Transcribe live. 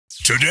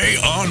Today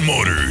on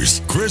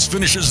Motorz, Chris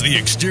finishes the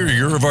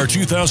exterior of our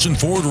 2000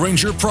 Ford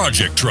Ranger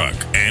project truck,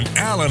 and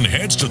Alan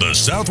heads to the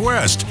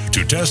Southwest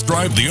to test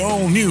drive the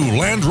all-new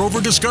Land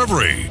Rover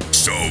Discovery.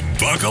 So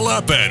buckle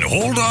up and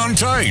hold on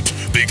tight,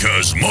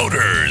 because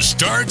Motorz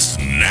starts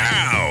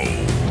now.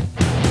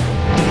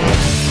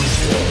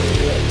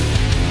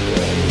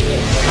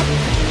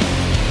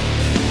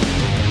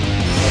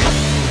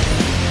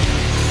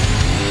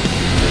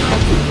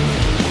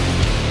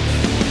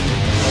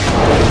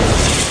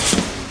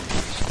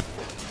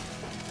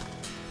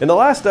 In the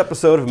last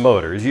episode of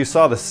Motorz, you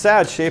saw the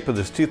sad shape of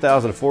this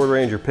 2000 Ford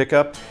Ranger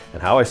pickup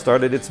and how I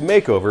started its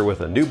makeover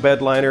with a new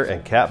bed liner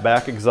and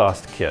catback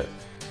exhaust kit.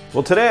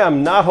 Well, today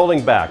I'm not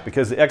holding back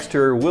because the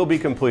exterior will be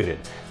completed.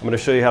 I'm going to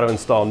show you how to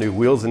install new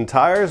wheels and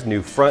tires,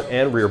 new front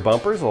and rear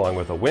bumpers along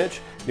with a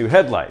winch, new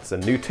headlights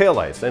and new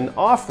taillights and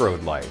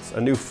off-road lights, a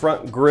new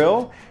front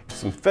grille,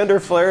 some fender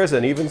flares,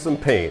 and even some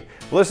paint.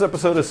 Well, this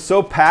episode is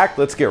so packed,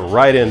 let's get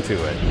right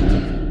into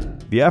it.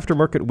 The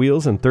aftermarket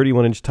wheels and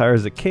 31-inch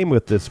tires that came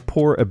with this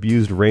poor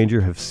abused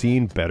Ranger have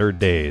seen better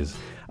days.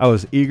 I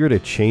was eager to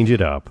change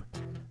it up.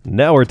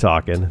 Now we're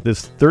talking.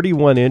 This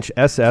 31-inch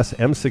SS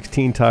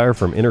M16 tire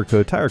from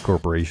Interco Tire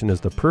Corporation is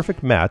the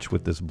perfect match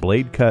with this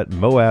blade-cut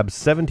Moab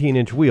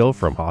 17-inch wheel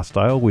from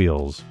Hostile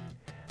Wheels.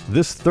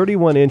 This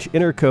 31-inch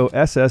Interco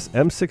SS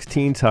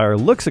M16 tire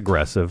looks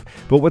aggressive,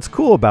 but what's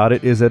cool about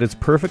it is that it's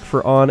perfect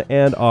for on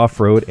and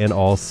off-road and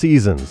all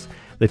seasons.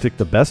 They took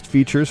the best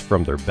features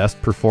from their best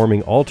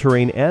performing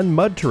all-terrain and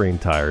mud-terrain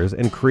tires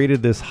and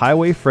created this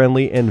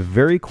highway-friendly and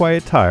very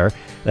quiet tire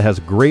that has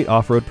great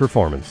off-road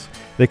performance.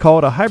 They call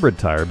it a hybrid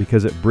tire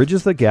because it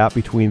bridges the gap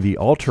between the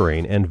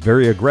all-terrain and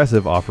very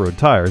aggressive off-road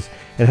tires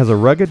and has a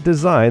rugged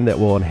design that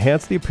will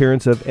enhance the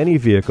appearance of any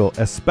vehicle,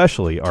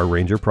 especially our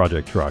Ranger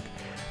project truck.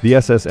 The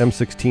SS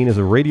M16 is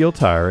a radial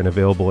tire and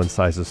available in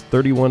sizes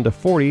 31 to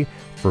 40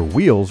 for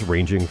wheels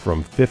ranging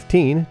from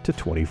 15 to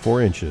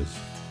 24 inches.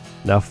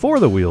 Now for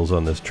the wheels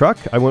on this truck,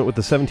 I went with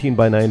the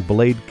 17x9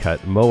 blade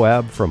cut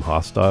Moab from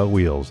Hostile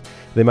Wheels.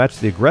 They match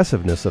the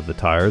aggressiveness of the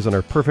tires and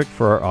are perfect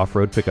for our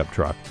off-road pickup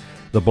truck.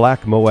 The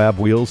black Moab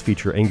wheels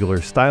feature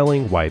angular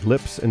styling, wide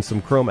lips, and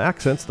some chrome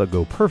accents that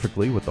go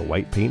perfectly with the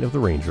white paint of the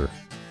Ranger.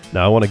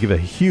 Now I want to give a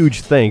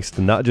huge thanks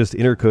to not just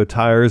Interco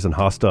Tires and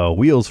Hostile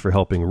Wheels for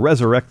helping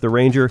resurrect the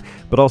Ranger,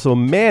 but also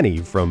Manny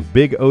from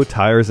Big O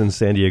Tires in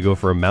San Diego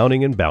for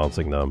mounting and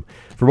balancing them.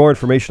 For more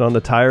information on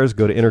the tires,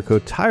 go to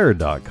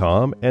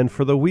intercotire.com, and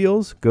for the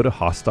wheels, go to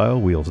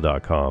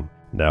hostilewheels.com.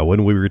 Now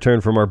when we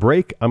return from our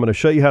break, I'm going to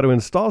show you how to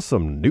install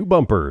some new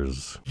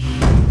bumpers.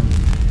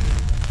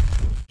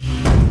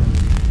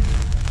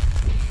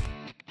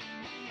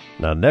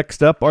 Now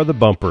next up are the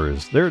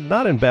bumpers. They're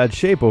not in bad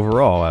shape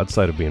overall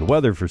outside of being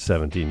weathered for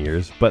 17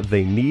 years, but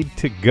they need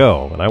to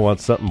go, and I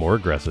want something more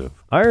aggressive.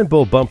 Iron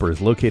Bull Bumpers,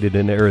 located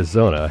in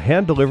Arizona,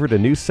 hand-delivered a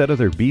new set of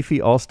their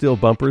beefy all-steel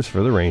bumpers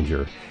for the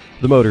Ranger.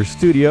 The Motorz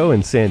studio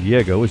in San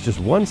Diego was just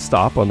one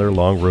stop on their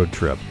long road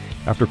trip.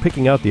 After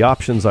picking out the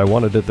options I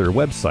wanted at their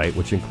website,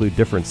 which include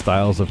different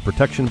styles of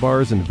protection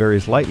bars and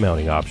various light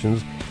mounting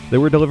options, they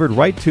were delivered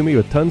right to me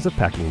with tons of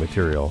packing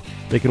material.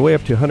 They can weigh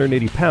up to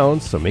 180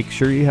 pounds, so make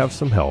sure you have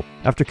some help.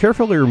 After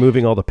carefully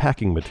removing all the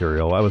packing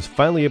material, I was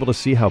finally able to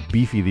see how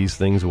beefy these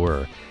things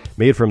were.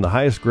 Made from the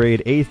highest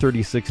grade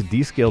A36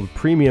 descaled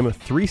premium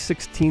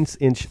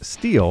 3/16-inch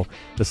steel,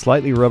 the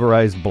slightly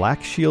rubberized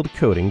black shield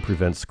coating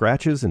prevents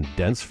scratches and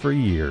dents for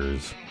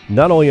years.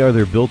 Not only are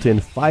there built-in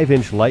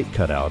 5-inch light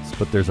cutouts,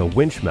 but there's a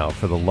winch mount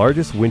for the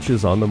largest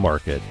winches on the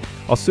market.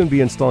 I'll soon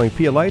be installing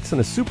Pia lights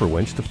and a super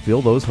winch to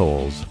fill those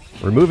holes.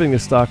 Removing the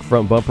stock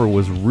front bumper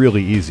was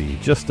really easy,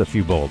 just a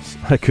few bolts.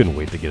 I couldn't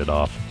wait to get it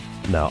off.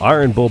 Now,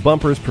 Iron Bull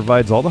Bumpers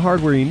provides all the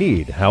hardware you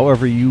need.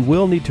 However, you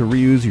will need to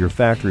reuse your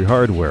factory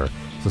hardware,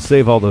 so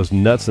save all those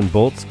nuts and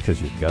bolts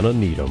because you're gonna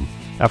need them.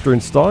 After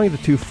installing the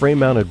two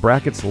frame-mounted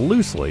brackets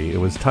loosely, it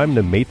was time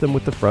to mate them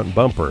with the front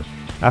bumper.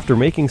 After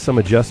making some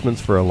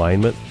adjustments for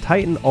alignment,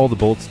 tighten all the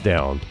bolts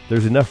down.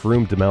 There's enough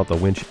room to mount the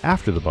winch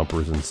after the bumper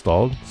is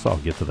installed, so I'll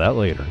get to that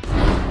later.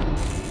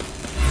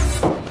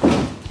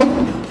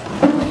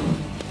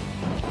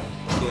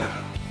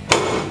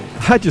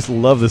 I just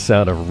love the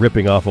sound of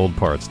ripping off old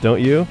parts,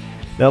 don't you?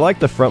 Now, like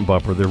the front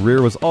bumper, the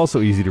rear was also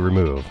easy to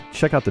remove.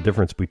 Check out the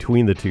difference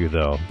between the two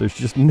though. There's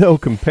just no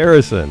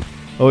comparison.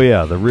 Oh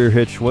yeah, the rear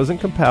hitch wasn't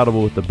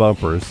compatible with the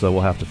bumpers, so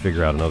we'll have to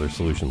figure out another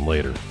solution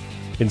later.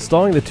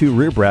 Installing the two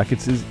rear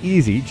brackets is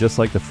easy, just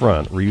like the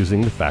front,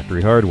 reusing the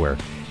factory hardware.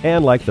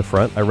 And like the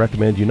front, I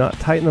recommend you not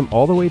tighten them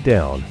all the way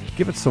down.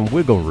 Give it some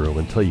wiggle room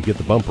until you get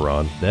the bumper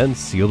on, then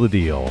seal the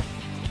deal.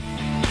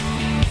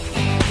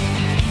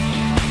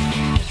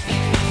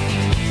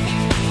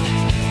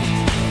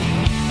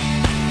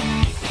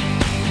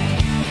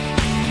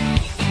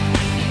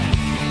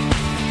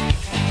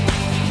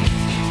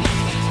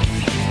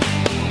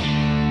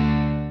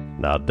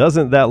 Now,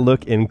 doesn't that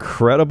look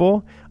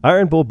incredible?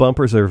 Iron Bull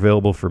bumpers are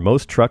available for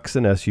most trucks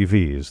and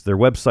SUVs. Their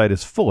website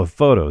is full of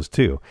photos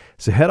too.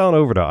 So head on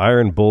over to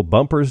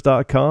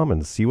ironbullbumpers.com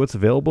and see what's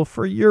available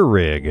for your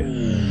rig.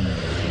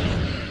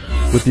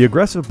 With the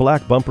aggressive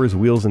black bumpers,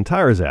 wheels, and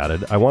tires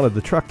added, I wanted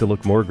the truck to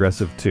look more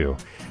aggressive too.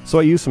 So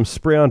I used some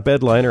spray-on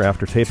bed liner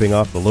after taping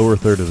off the lower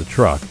third of the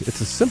truck.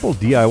 It's a simple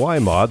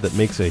DIY mod that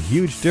makes a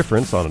huge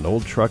difference on an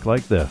old truck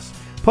like this.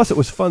 Plus it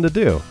was fun to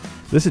do.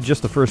 This is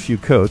just the first few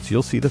coats.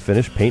 You'll see the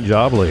finished paint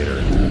job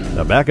later.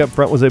 Now back up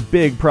front was a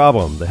big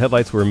problem. The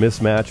headlights were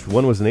mismatched.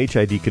 One was an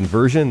HID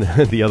conversion,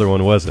 the other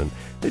one wasn't.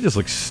 They just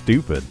look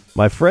stupid.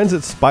 My friends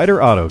at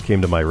Spider Auto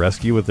came to my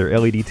rescue with their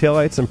LED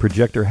taillights and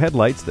projector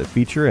headlights that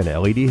feature an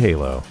LED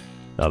halo.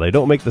 Now they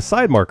don't make the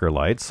side marker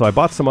lights, so I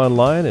bought some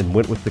online and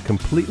went with the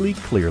completely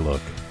clear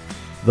look.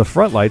 The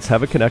front lights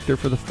have a connector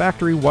for the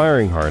factory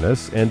wiring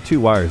harness and 2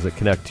 wires that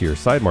connect to your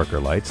side marker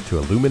lights to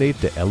illuminate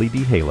the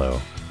LED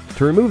halo.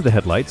 To remove the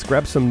headlights,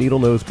 grab some needle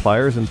nose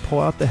pliers and pull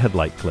out the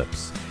headlight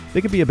clips.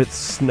 They can be a bit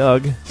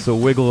snug, so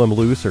wiggle them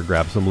loose or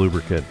grab some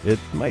lubricant. It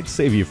might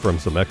save you from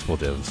some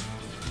expletives.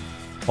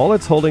 All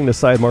that's holding the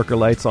side marker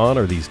lights on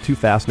are these 2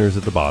 fasteners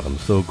at the bottom,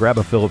 so grab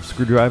a Phillips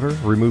screwdriver,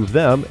 remove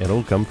them, and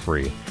it'll come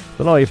free.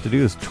 Then all you have to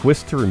do is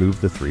twist to remove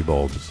the 3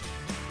 bulbs.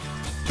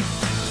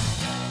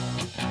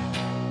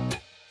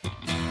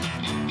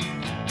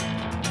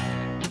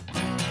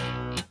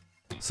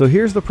 So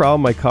here's the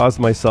problem I caused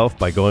myself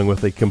by going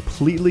with a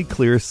completely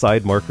clear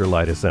side marker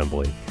light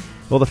assembly.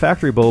 Well, the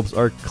factory bulbs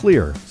are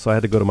clear, so I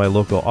had to go to my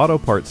local auto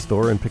parts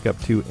store and pick up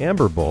 2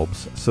 amber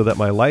bulbs so that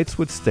my lights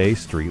would stay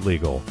street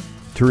legal.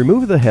 To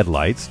remove the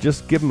headlights,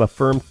 just give them a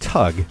firm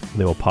tug and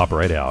they will pop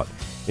right out.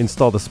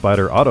 Install the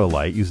Spider Auto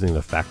light using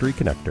the factory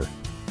connector.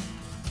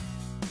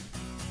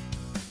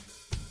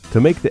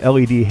 To make the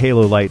LED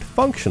halo light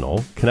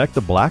functional, connect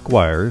the black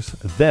wires,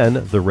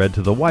 then the red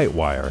to the white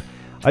wire.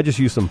 I just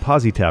use some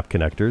PosiTap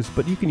connectors,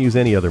 but you can use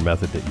any other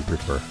method that you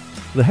prefer.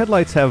 The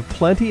headlights have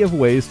plenty of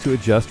ways to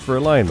adjust for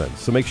alignment,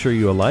 so make sure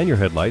you align your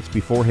headlights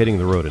before hitting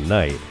the road at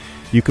night.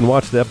 You can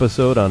watch the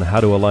episode on how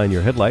to align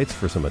your headlights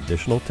for some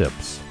additional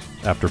tips.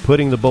 After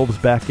putting the bulbs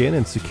back in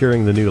and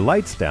securing the new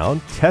lights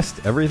down,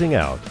 test everything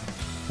out.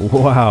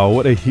 Wow,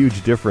 what a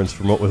huge difference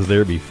from what was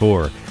there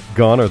before.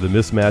 Gone are the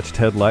mismatched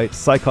headlights,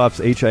 Cyclops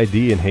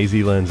HID, and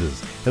hazy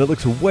lenses, and it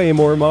looks way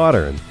more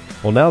modern.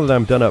 Well, now that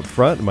I'm done up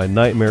front and my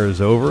nightmare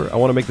is over, I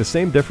want to make the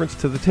same difference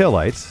to the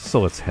taillights, so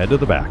let's head to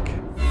the back.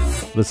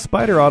 The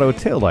Spider Auto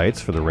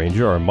taillights for the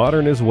Ranger are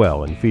modern as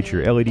well and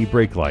feature LED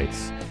brake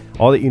lights.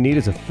 All that you need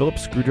is a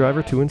Phillips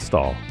screwdriver to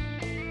install.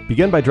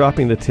 Begin by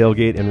dropping the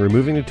tailgate and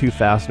removing the 2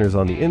 fasteners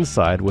on the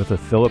inside with a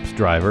Phillips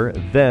driver,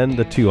 then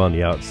the 2 on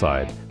the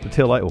outside. The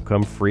taillight will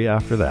come free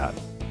after that.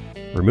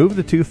 Remove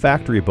the 2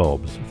 factory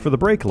bulbs. For the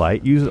brake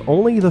light, use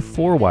only the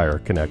 4-wire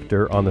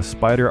connector on the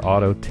Spider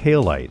Auto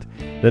taillight.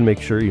 Then make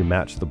sure you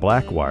match the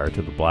black wire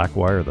to the black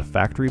wire of the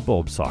factory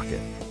bulb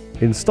socket.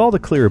 Install the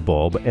clear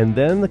bulb and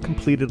then the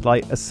completed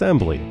light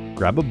assembly.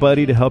 Grab a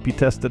buddy to help you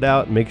test it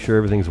out and make sure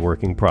everything's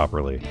working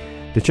properly.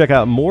 To check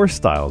out more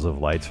styles of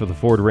lights for the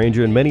Ford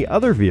Ranger and many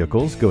other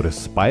vehicles, go to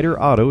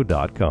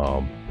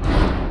spiderauto.com.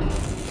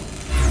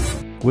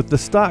 With the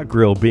stock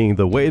grille being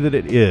the way that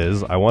it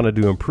is, I wanted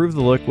to improve the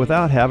look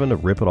without having to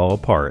rip it all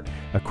apart.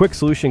 A quick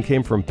solution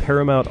came from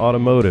Paramount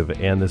Automotive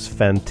and this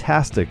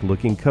fantastic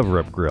looking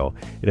cover-up grille.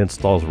 It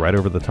installs right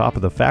over the top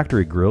of the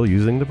factory grille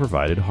using the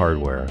provided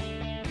hardware.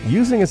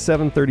 Using a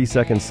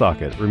 7/32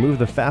 socket, remove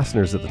the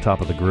fasteners at the top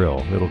of the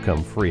grille. It'll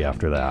come free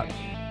after that.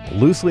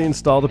 Loosely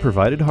install the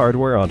provided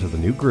hardware onto the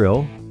new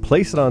grille,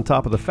 place it on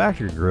top of the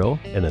factory grille,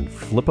 and then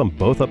flip them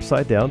both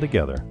upside down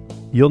together.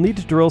 You'll need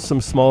to drill some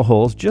small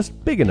holes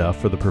just big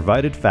enough for the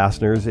provided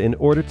fasteners in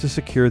order to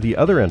secure the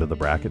other end of the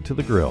bracket to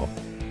the grille.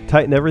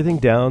 Tighten everything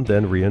down,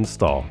 then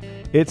reinstall.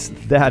 It's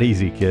that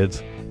easy,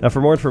 kids. Now for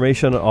more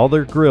information on all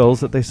their grills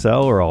that they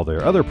sell or all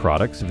their other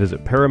products,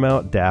 visit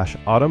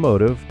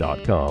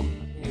paramount-automotive.com.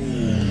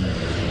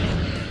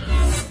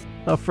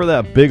 Now for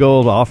that big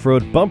old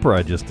off-road bumper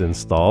I just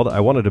installed, I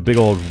wanted a big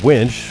old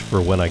winch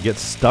for when I get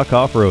stuck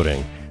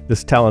off-roading.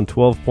 This Talon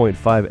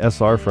 12.5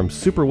 SR from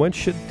Super Winch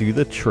should do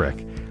the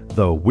trick.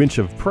 The winch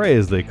of prey,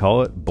 as they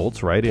call it,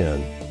 bolts right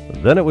in.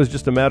 Then it was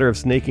just a matter of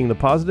snaking the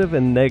positive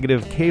and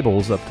negative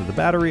cables up to the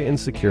battery and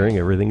securing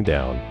everything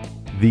down.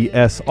 The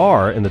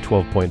SR in the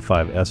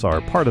 12.5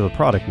 SR part of the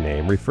product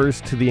name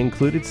refers to the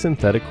included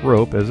synthetic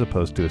rope as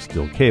opposed to a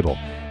steel cable.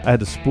 I had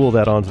to spool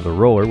that onto the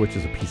roller, which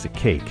is a piece of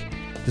cake.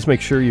 Just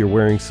make sure you're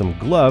wearing some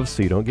gloves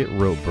so you don't get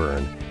rope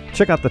burn.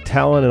 Check out the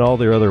Talon and all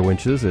their other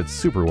winches at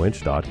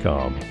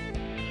superwinch.com.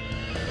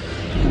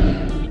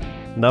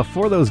 Now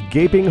for those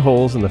gaping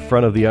holes in the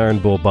front of the Iron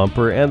Bull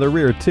bumper and the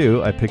rear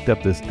too, I picked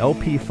up this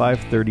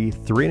LP530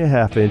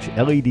 3.5-inch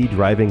LED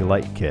driving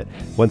light kit.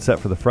 One set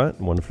for the front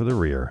and one for the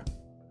rear.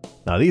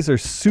 Now these are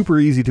super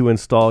easy to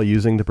install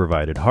using the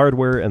provided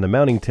hardware and the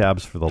mounting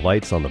tabs for the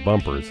lights on the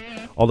bumpers.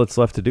 All that's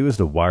left to do is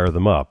to wire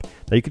them up.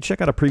 Now you can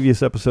check out a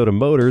previous episode of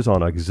Motorz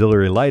on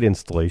auxiliary light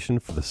installation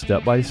for the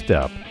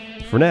step-by-step.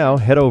 For now,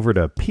 head over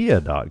to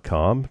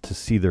pia.com to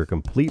see their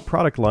complete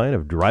product line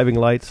of driving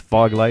lights,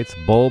 fog lights,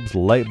 bulbs,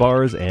 light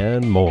bars,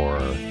 and more.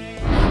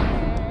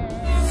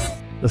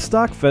 The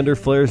stock fender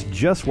flares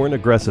just weren't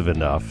aggressive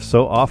enough,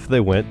 so off they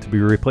went to be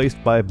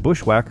replaced by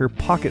Bushwhacker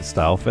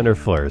pocket-style fender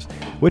flares,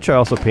 which I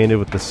also painted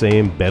with the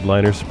same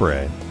bedliner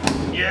spray.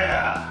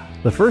 Yeah!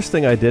 The first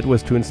thing I did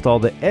was to install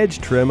the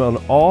edge trim on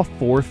all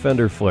 4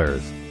 fender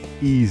flares.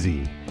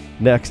 Easy.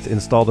 Next,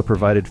 install the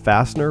provided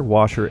fastener,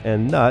 washer,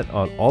 and nut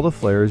on all the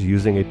flares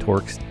using a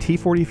Torx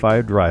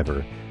T45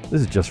 driver.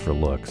 This is just for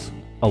looks.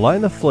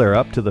 Align the flare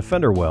up to the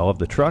fender well of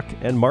the truck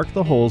and mark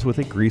the holes with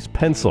a grease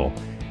pencil.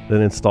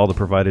 Then install the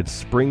provided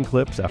spring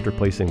clips after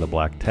placing the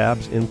black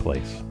tabs in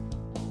place.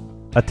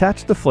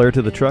 Attach the flare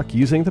to the truck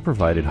using the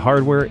provided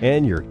hardware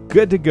and you're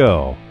good to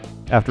go.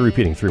 After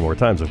repeating 3 more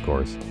times, of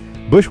course.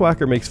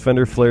 Bushwhacker makes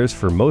fender flares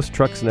for most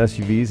trucks and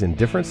SUVs in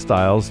different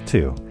styles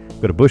too.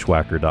 Go to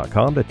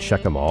bushwhacker.com to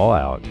check them all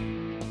out.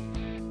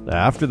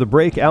 After the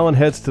break, Alan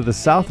heads to the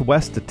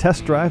Southwest to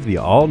test drive the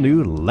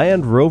all-new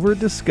Land Rover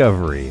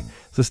Discovery.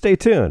 So stay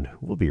tuned.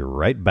 We'll be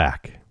right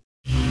back.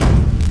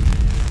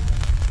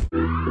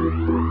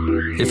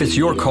 If it's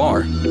your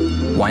car,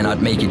 why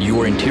not make it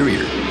your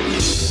interior?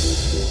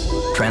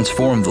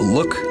 Transform the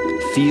look,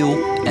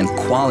 feel, and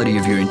quality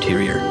of your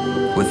interior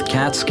with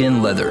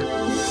Catskin Leather,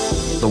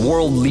 the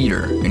world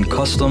leader in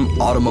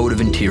custom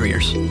automotive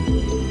interiors.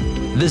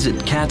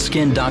 Visit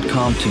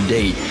catskin.com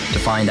today to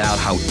find out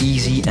how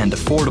easy and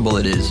affordable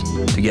it is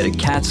to get a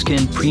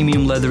Catskin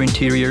premium leather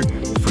interior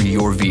for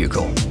your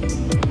vehicle.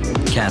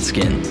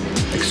 Catskin.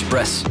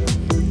 Express.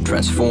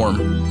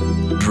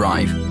 Transform.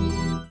 Drive.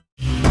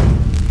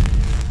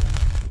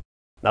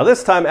 Now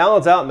this time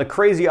Alan's out in the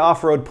crazy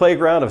off-road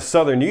playground of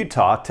southern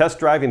Utah test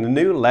driving the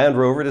new Land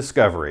Rover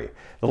Discovery.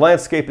 The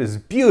landscape is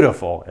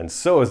beautiful and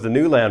so is the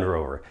new Land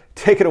Rover.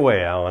 Take it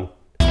away, Alan.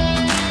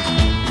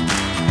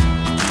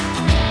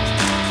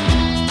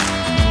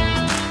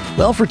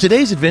 Well, for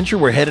today's adventure,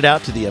 we're headed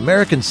out to the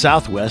American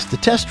Southwest to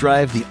test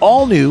drive the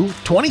all-new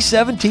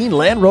 2017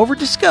 Land Rover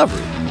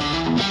Discovery.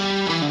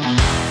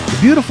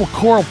 The beautiful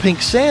coral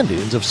pink sand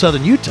dunes of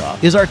southern Utah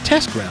is our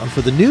test ground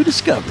for the new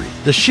Discovery.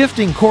 The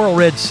shifting coral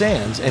red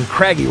sands and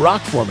craggy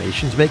rock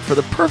formations make for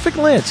the perfect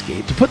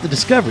landscape to put the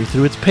Discovery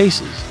through its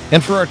paces.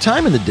 And for our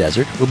time in the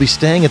desert, we'll be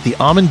staying at the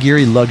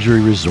Amangiri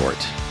Luxury Resort.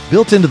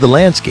 Built into the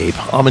landscape,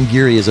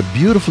 Amangiri is a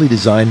beautifully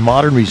designed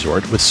modern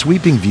resort with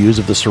sweeping views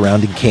of the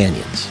surrounding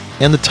canyons.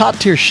 And the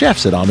top-tier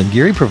chefs at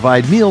Amangiri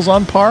provide meals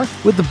on par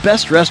with the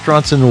best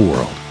restaurants in the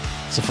world.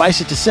 Suffice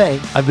it to say,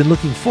 I've been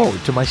looking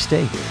forward to my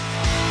stay here.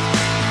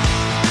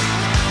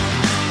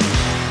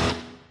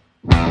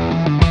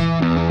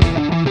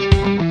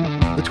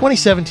 The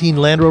 2017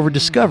 Land Rover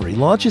Discovery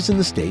launches in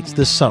the States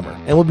this summer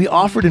and will be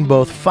offered in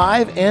both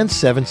 5- and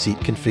 7-seat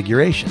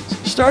configurations.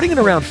 Starting at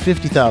around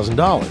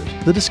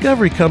 $50,000, the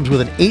Discovery comes with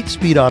an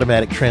 8-speed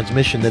automatic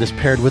transmission that is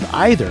paired with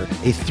either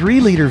a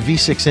 3-liter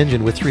V6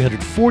 engine with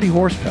 340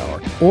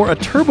 horsepower or a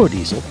turbo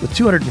diesel with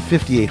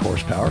 258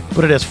 horsepower,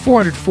 but it has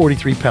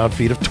 443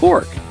 pound-feet of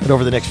torque. And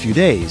over the next few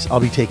days, I'll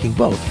be taking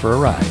both for a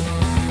ride.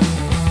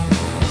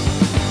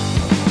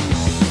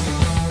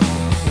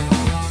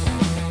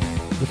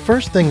 The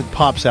first thing that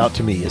pops out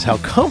to me is how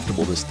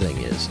comfortable this thing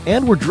is,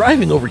 and we're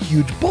driving over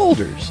huge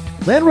boulders.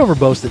 Land Rover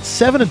boasts that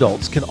 7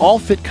 adults can all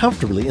fit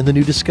comfortably in the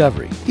new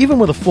Discovery. Even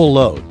with a full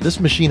load, this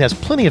machine has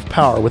plenty of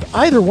power with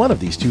either one of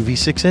these 2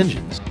 V6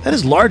 engines. That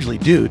is largely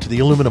due to the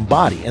aluminum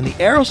body and the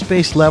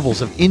aerospace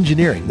levels of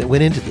engineering that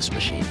went into this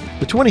machine.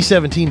 The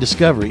 2017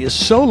 Discovery is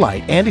so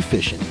light and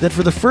efficient that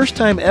for the first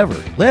time ever,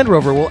 Land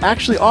Rover will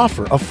actually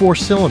offer a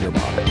 4-cylinder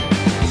model.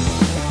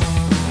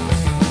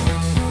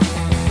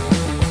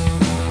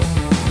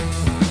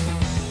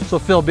 So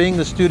Phil, being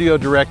the studio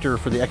director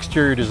for the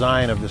exterior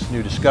design of this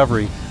new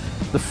Discovery,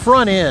 the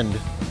front end,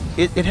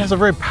 it has a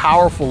very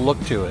powerful look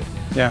to it.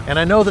 Yeah. And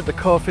I know that the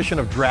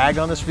coefficient of drag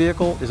on this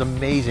vehicle is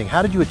amazing.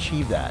 How did you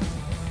achieve that?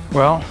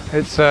 Well,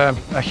 it's a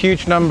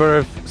huge number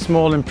of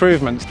small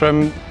improvements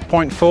from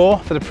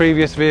 0.4 for the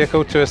previous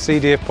vehicle to a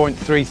CD of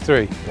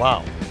 0.33.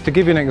 Wow. To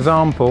give you an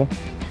example,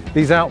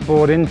 these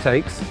outboard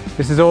intakes,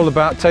 this is all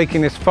about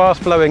taking this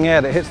fast-flowing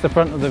air that hits the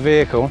front of the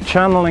vehicle,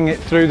 channeling it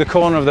through the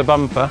corner of the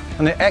bumper,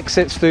 and it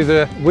exits through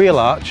the wheel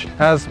arch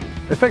as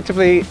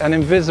effectively an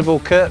invisible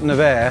curtain of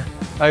air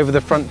over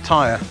the front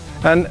tyre.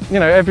 And you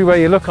know, everywhere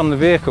you look on the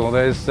vehicle,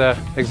 there's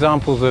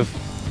examples of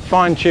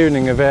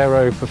fine-tuning of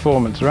aero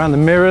performance. Around the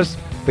mirrors,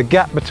 the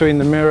gap between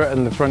the mirror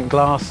and the front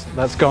glass,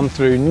 that's gone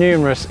through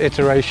numerous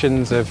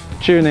iterations of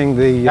tuning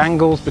the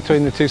angles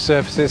between the 2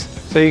 surfaces.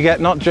 So you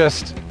get not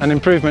just an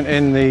improvement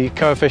in the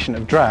coefficient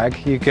of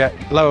drag, you get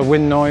lower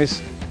wind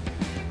noise,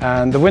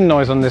 and the wind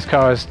noise on this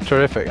car is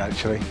terrific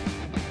actually.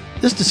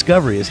 This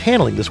Discovery is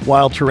handling this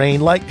wild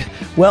terrain like,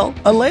 well,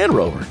 a Land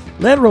Rover.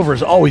 Land Rover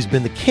has always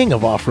been the king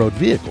of off-road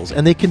vehicles,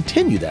 and they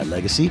continue that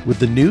legacy with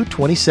the new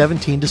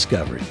 2017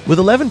 Discovery. With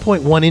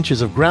 11.1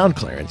 inches of ground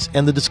clearance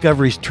and the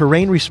Discovery's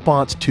Terrain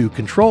Response 2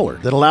 controller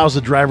that allows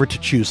the driver to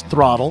choose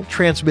throttle,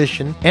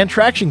 transmission, and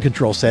traction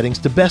control settings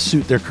to best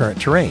suit their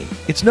current terrain.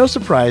 It's no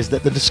surprise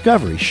that the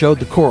Discovery showed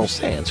the coral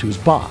sands who's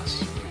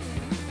boss.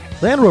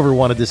 Land Rover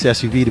wanted this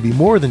SUV to be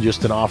more than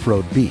just an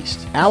off-road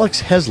beast.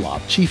 Alex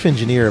Heslop, chief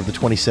engineer of the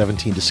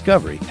 2017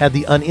 Discovery, had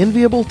the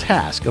unenviable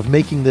task of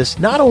making this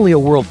not only a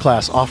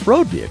world-class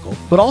off-road vehicle,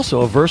 but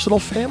also a versatile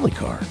family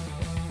car.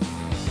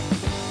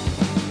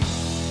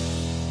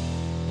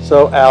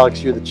 So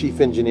Alex, you're the chief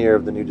engineer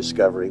of the new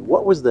Discovery.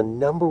 What was the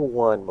number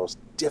one most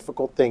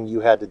difficult thing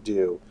you had to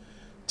do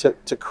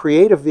to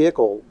create a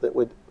vehicle that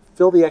would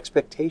fill the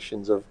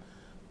expectations of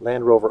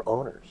Land Rover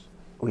owners?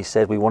 We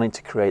said we wanted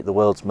to create the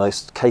world's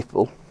most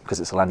capable, because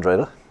it's a Land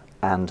Rover,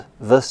 and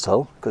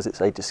versatile, because it's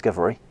a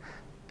Discovery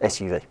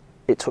SUV.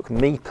 It took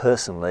me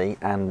personally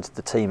and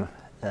the team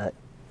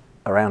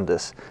around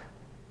us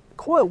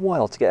quite a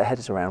while to get our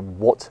heads around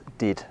what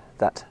did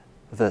that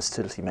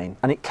versatility mean.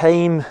 And it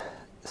came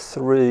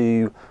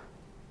through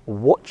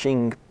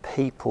watching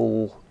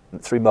people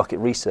through market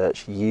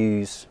research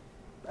use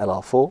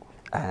LR4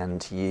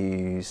 and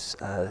use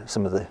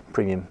some of the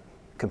premium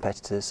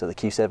competitors, so the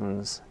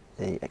Q7s,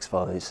 the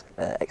X5s,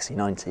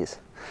 XC90s.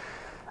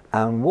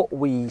 And what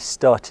we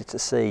started to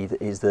see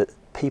is that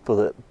people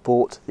that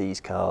bought these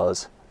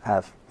cars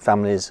have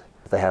families,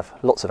 they have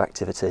lots of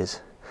activities,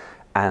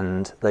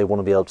 and they want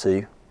to be able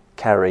to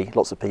carry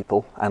lots of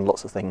people and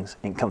lots of things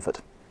in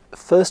comfort.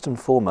 First and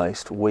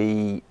foremost,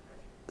 we,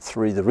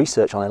 through the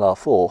research on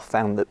LR4,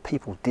 found that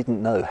people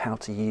didn't know how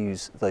to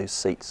use those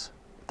seats.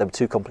 They were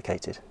too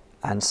complicated.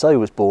 And so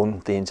was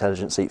born the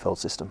intelligent seat fold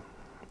system.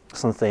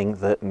 Something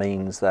that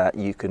means that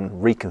you can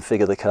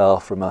reconfigure the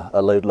car from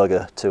a load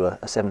lugger to a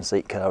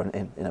 7-seat car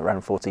in around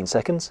 14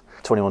 seconds,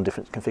 21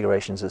 different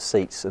configurations of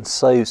seats, and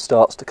so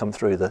starts to come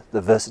through the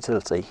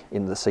versatility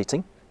in the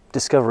seating.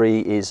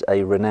 Discovery is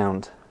a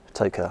renowned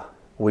tow car.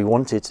 We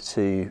wanted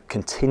to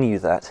continue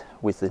that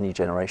with the new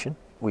generation.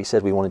 We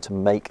said we wanted to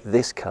make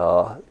this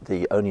car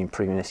the only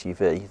premium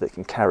SUV that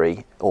can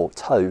carry or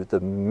tow the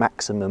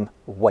maximum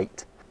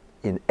weight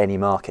in any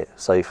market.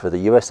 So for the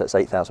US, that's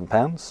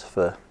 £8,000.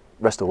 For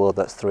rest of the world,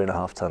 that's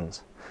 3.5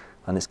 tons,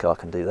 and this car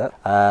can do that.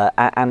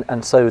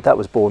 And so that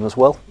was born as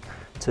well,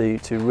 to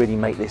really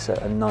make this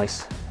a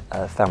nice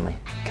family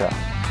car.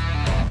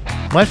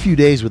 My few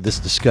days with this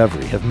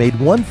Discovery have made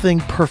one thing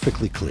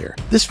perfectly clear.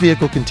 This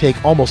vehicle can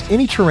take almost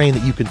any terrain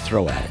that you can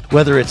throw at it.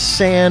 Whether it's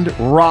sand,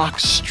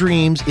 rocks,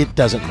 streams, it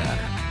doesn't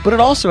matter. But it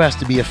also has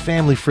to be a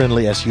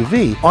family-friendly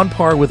SUV on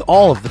par with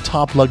all of the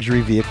top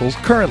luxury vehicles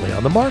currently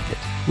on the market.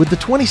 With the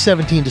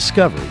 2017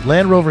 Discovery,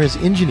 Land Rover has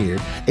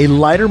engineered a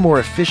lighter, more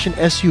efficient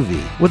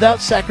SUV without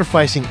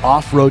sacrificing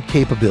off-road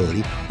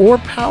capability or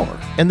power.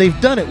 And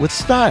they've done it with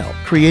style,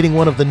 creating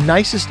one of the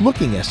nicest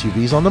looking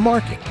SUVs on the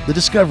market. The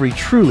Discovery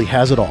truly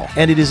has it all,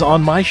 and it is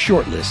on my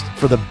short list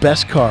for the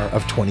best car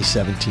of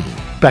 2017.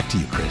 Back to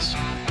you, Chris.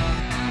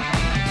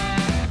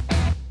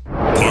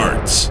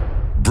 Parts.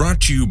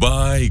 Brought to you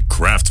by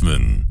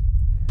Craftsman.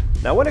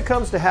 Now, when it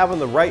comes to having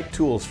the right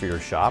tools for your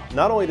shop,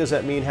 not only does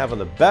that mean having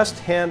the best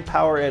hand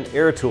power and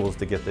air tools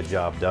to get the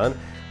job done,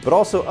 but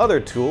also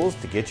other tools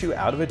to get you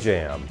out of a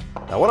jam.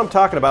 Now, what I'm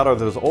talking about are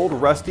those old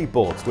rusty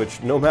bolts,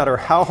 which no matter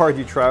how hard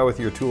you try with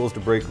your tools to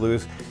break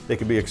loose, they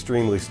can be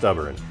extremely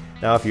stubborn.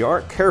 Now, if you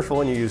aren't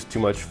careful and you use too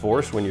much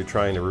force when you're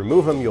trying to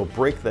remove them, you'll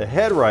break the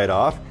head right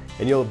off,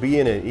 and you'll be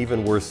in an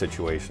even worse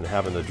situation,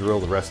 having to drill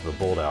the rest of the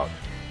bolt out.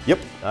 Yep,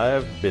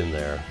 I've been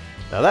there.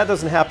 Now that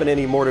doesn't happen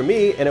anymore to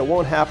me, and it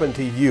won't happen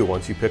to you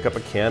once you pick up a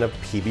can of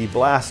PB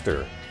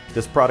Blaster.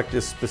 This product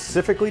is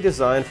specifically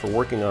designed for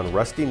working on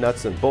rusty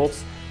nuts and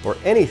bolts or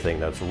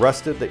anything that's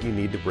rusted that you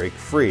need to break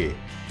free.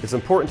 It's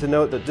important to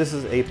note that this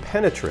is a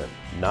penetrant,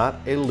 not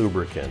a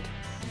lubricant.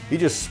 You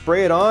just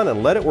spray it on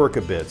and let it work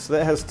a bit so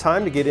that it has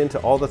time to get into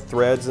all the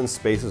threads and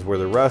spaces where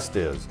the rust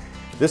is.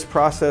 This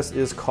process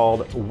is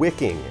called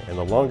wicking, and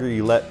the longer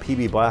you let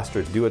PB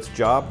Blaster do its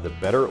job, the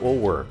better it will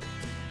work.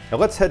 Now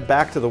let's head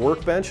back to the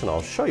workbench and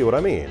I'll show you what I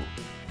mean.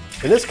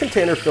 In this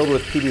container filled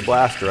with PB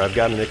Blaster, I've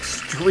got an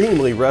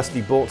extremely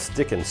rusty bolt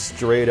sticking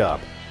straight up.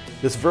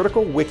 This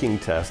vertical wicking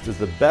test is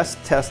the best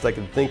test I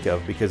can think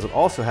of because it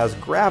also has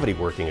gravity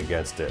working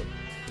against it.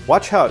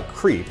 Watch how it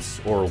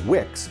creeps, or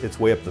wicks, its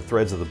way up the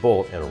threads of the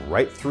bolt and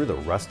right through the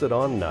rusted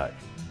on nut.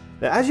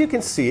 Now as you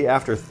can see,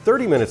 after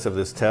 30 minutes of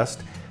this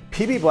test,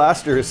 PB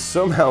Blaster is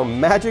somehow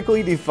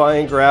magically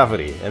defying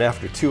gravity, and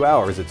after 2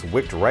 hours it's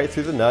wicked right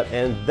through the nut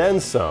and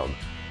then some.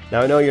 Now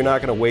I know you're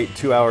not going to wait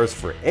 2 hours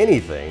for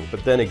anything,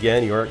 but then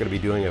again you aren't going to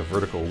be doing a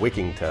vertical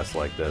wicking test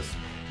like this.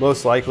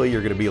 Most likely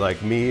you're going to be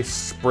like me,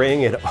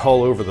 spraying it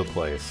all over the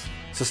place.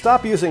 So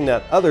stop using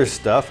that other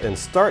stuff and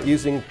start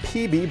using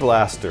PB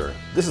Blaster.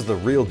 This is the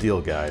real deal,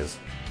 guys.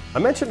 I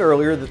mentioned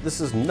earlier that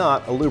this is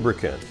not a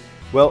lubricant.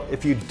 Well,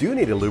 if you do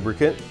need a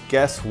lubricant,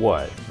 guess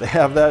what? They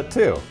have that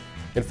too.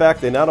 In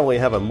fact, they not only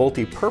have a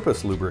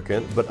multi-purpose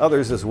lubricant, but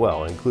others as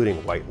well, including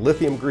white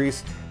lithium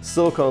grease,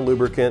 silicone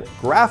lubricant,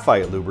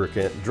 graphite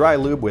lubricant, dry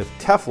lube with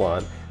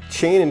Teflon,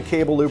 chain and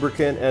cable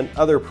lubricant, and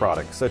other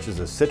products such as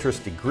a citrus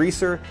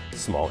degreaser,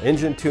 small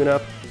engine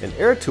tune-up, an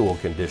air tool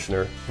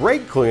conditioner,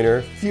 brake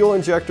cleaner, fuel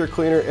injector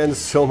cleaner, and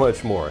so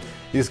much more.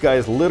 These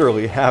guys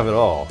literally have it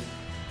all.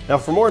 Now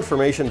for more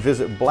information,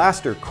 visit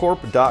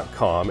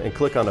blastercorp.com and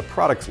click on the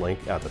products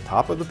link at the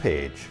top of the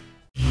page.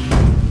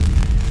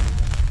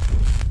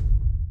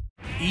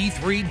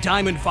 E3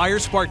 Diamond Fire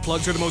spark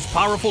plugs are the most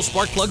powerful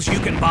spark plugs you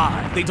can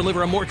buy. They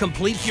deliver a more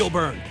complete fuel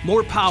burn,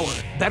 more power,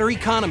 better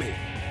economy,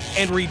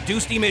 and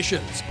reduced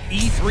emissions.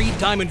 E3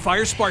 Diamond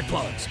Fire spark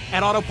plugs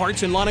at auto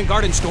parts and lawn and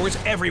garden stores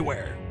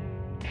everywhere.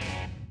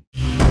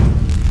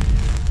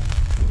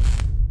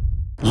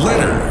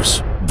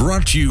 Letters,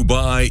 brought to you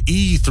by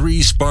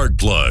E3 Spark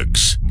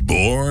Plugs,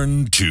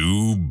 born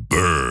to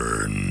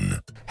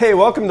burn. Hey,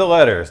 welcome to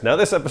Letters. Now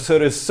this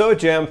episode is so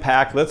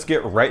jam-packed, let's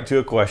get right to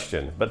a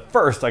question. But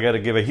first, I gotta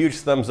give a huge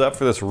thumbs up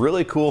for this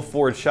really cool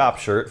Ford shop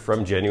shirt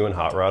from Genuine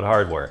Hot Rod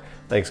Hardware.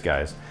 Thanks,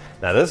 guys.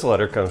 Now this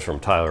letter comes from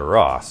Tyler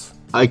Ross.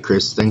 Hi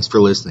Chris, thanks for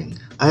listening.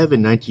 I have a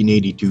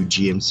 1982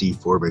 GMC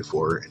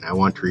 4x4 and I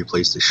want to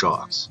replace the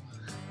shocks.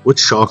 Which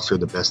shocks are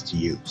the best to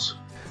use?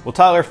 Well,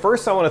 Tyler,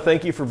 first I want to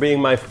thank you for being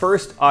my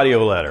first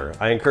audio letter.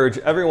 I encourage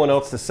everyone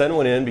else to send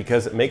one in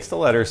because it makes the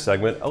letters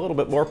segment a little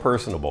bit more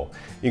personable.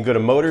 You can go to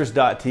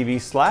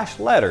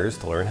motorz.tv/letters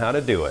to learn how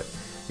to do it.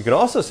 You can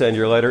also send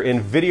your letter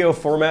in video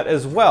format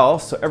as well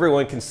so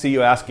everyone can see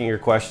you asking your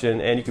question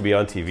and you can be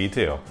on TV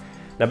too.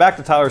 Now back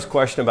to Tyler's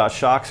question about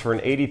shocks for an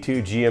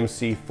 82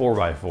 GMC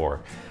 4x4.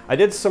 I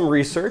did some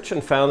research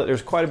and found that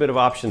there's quite a bit of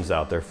options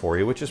out there for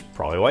you, which is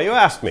probably why you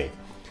asked me.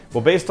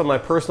 Well, based on my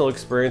personal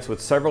experience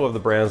with several of the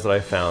brands that I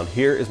found,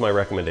 here is my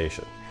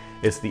recommendation.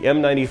 It's the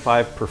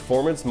M95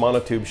 Performance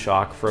Monotube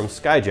shock from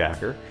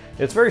Skyjacker.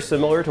 It's very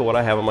similar to what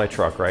I have on my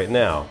truck right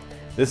now.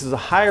 This is a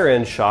higher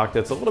end shock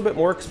that's a little bit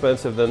more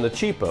expensive than the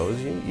cheapos,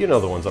 you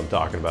know the ones I'm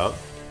talking about.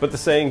 But the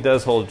saying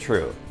does hold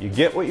true. You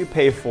get what you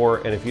pay for,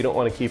 and if you don't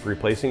want to keep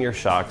replacing your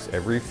shocks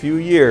every few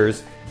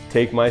years,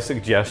 take my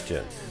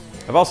suggestion.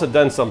 I've also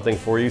done something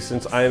for you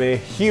since I am a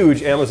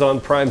huge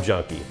Amazon Prime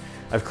junkie.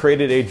 I've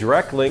created a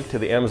direct link to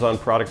the Amazon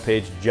product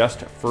page just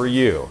for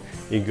you.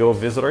 You can go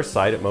visit our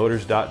site at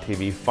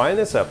motorz.tv, find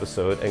this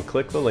episode, and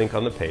click the link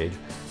on the page,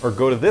 or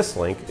go to this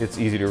link, it's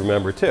easy to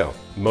remember too,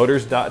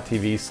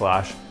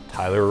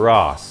 motorz.tv/Tyler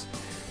Ross.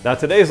 Now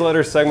today's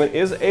letter segment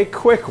is a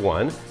quick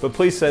one, but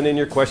please send in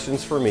your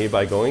questions for me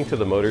by going to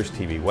the Motorz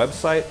TV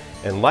website,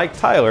 and like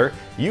Tyler,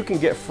 you can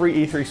get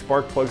free E3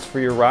 spark plugs for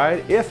your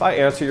ride if I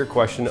answer your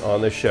question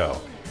on the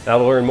show. Now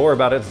to learn more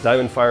about its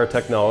Diamond Fire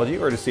technology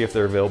or to see if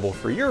they're available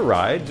for your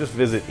ride, just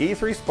visit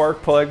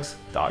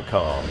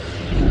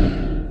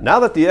e3sparkplugs.com. Now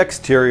that the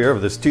exterior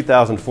of this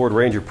 2000 Ford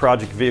Ranger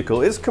project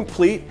vehicle is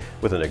complete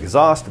with an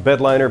exhaust,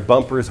 bedliner,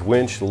 bumpers,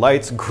 winch,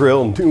 lights,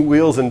 grille, new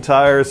wheels and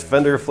tires,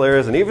 fender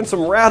flares, and even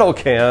some rattle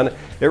can,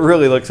 it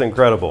really looks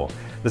incredible.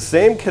 The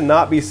same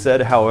cannot be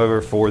said,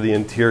 however, for the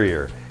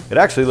interior. It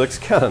actually looks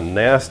kind of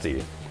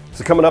nasty.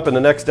 So coming up in the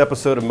next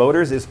episode of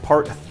Motorz is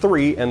part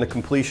 3 and the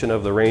completion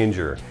of the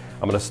Ranger.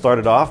 I'm going to start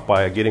it off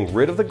by getting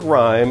rid of the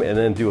grime and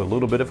then do a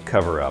little bit of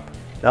cover-up.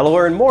 Now to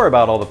learn more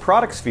about all the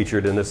products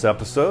featured in this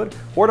episode,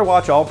 or to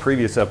watch all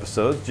previous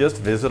episodes, just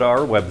visit our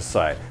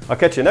website. I'll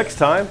catch you next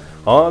time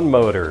on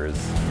Motorz.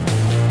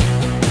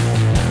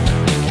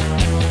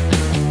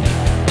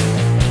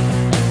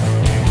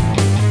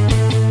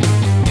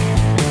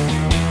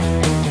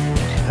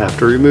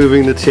 After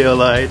removing the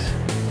taillight,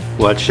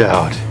 watch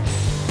out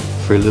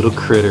for little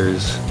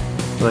critters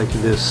like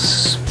this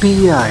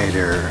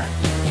spider.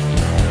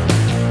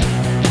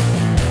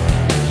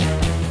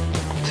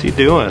 What's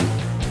he doing?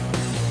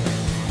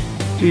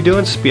 What are you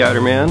doing,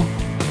 Spider-Man?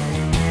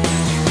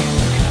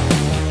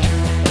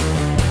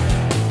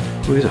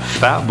 Ooh, he's a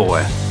fat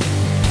boy.